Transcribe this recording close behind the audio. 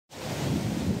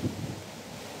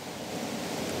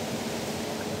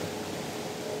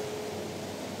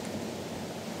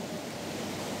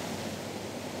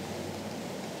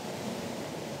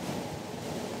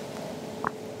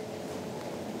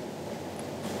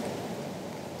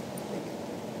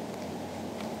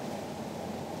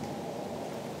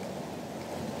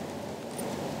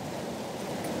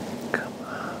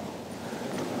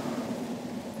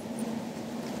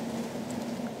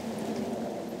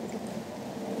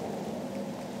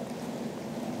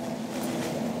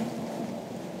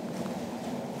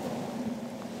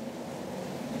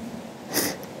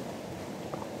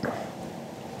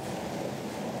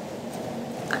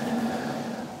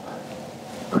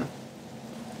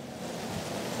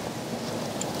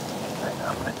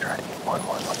I'm gonna try to get one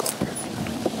more look over here.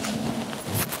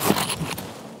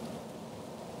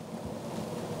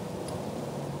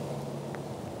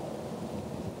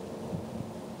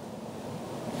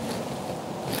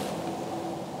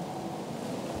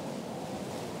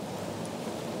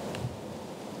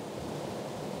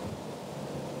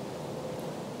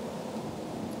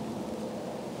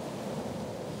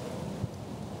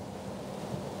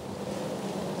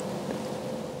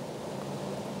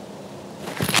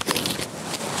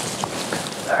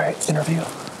 All right, interview.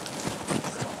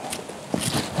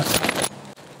 What's up?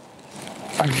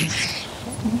 Are you?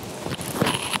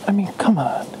 I mean, come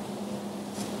on.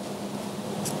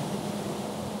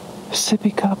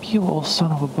 Sippy cup, you old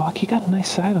son of a buck. He got a nice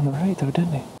side on the right, though,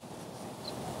 didn't he?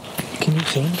 Can you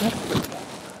see him better?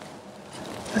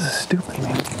 This is stupid,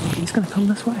 man. He's gonna come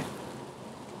this way.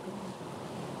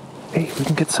 Hey, we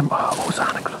can get some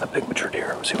Ozonics with a big mature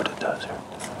deer. We'll see what it does here.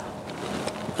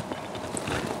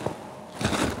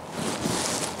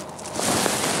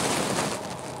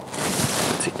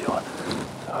 What's he doing?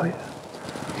 Oh, yeah.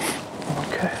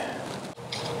 Okay.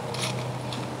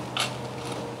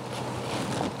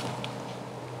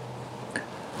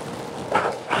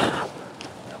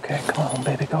 Okay, come on,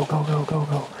 baby. Go, go, go, go,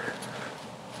 go.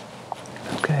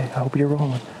 Okay, I hope you're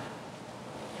rolling.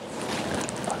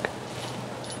 Fuck.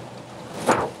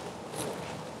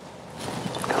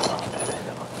 Come on, baby,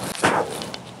 come on.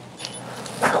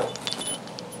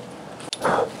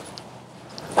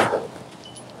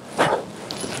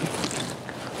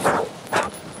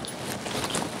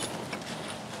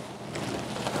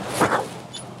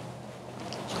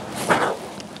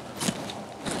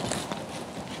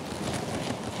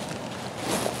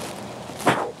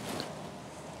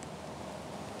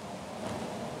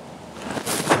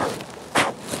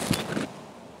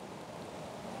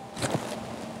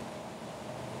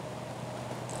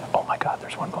 Oh my God,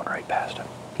 there's one going right past him.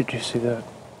 Did you see that?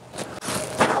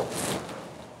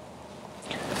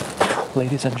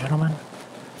 Ladies and gentlemen,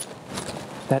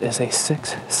 that is a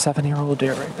 7-year-old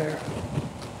deer right there.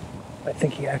 I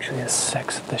think he actually is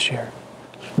 6 this year.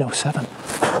 No, 7.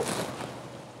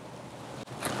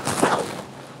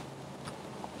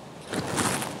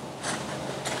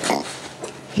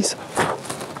 He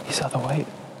saw the white.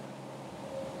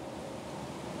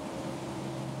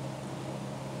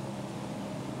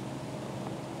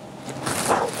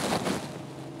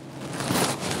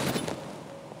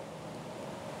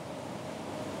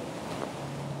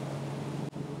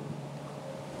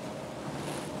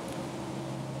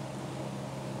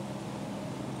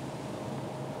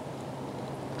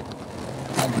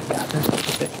 Oh my God, there's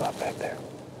a big buck back there.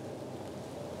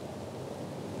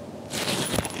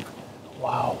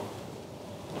 Wow.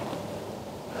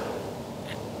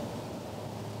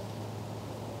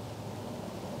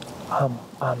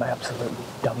 I'm absolutely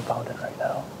dumbfounded right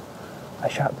now. I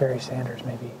shot Barry Sanders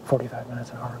maybe 45 minutes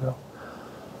an hour ago.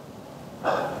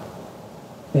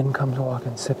 In comes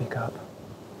walking Sippy Cup,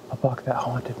 a buck that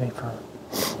haunted me for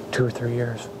 2 or 3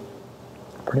 years.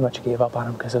 Pretty much gave up on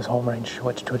him because his home range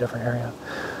switched to a different area.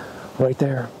 Right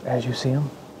there, as you see him,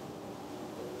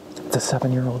 it's a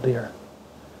 7-year-old deer.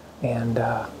 And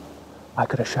I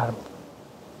could have shot him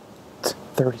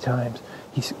 30 times.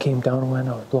 He came downwind,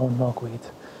 I was blowing milkweeds.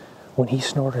 When he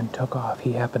snorted and took off,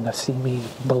 he happened to see me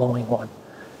blowing one.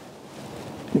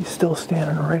 He's still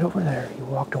standing right over there. He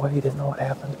walked away, he didn't know what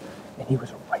happened, and he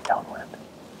was right downwind.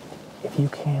 If you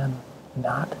can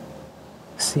not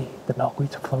see the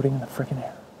milkweeds floating in the freaking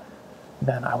air,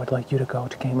 then I would like you to go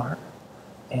to Kmart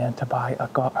and to buy a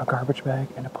garbage bag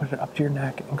and to put it up to your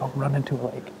neck and go run into a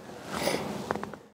lake.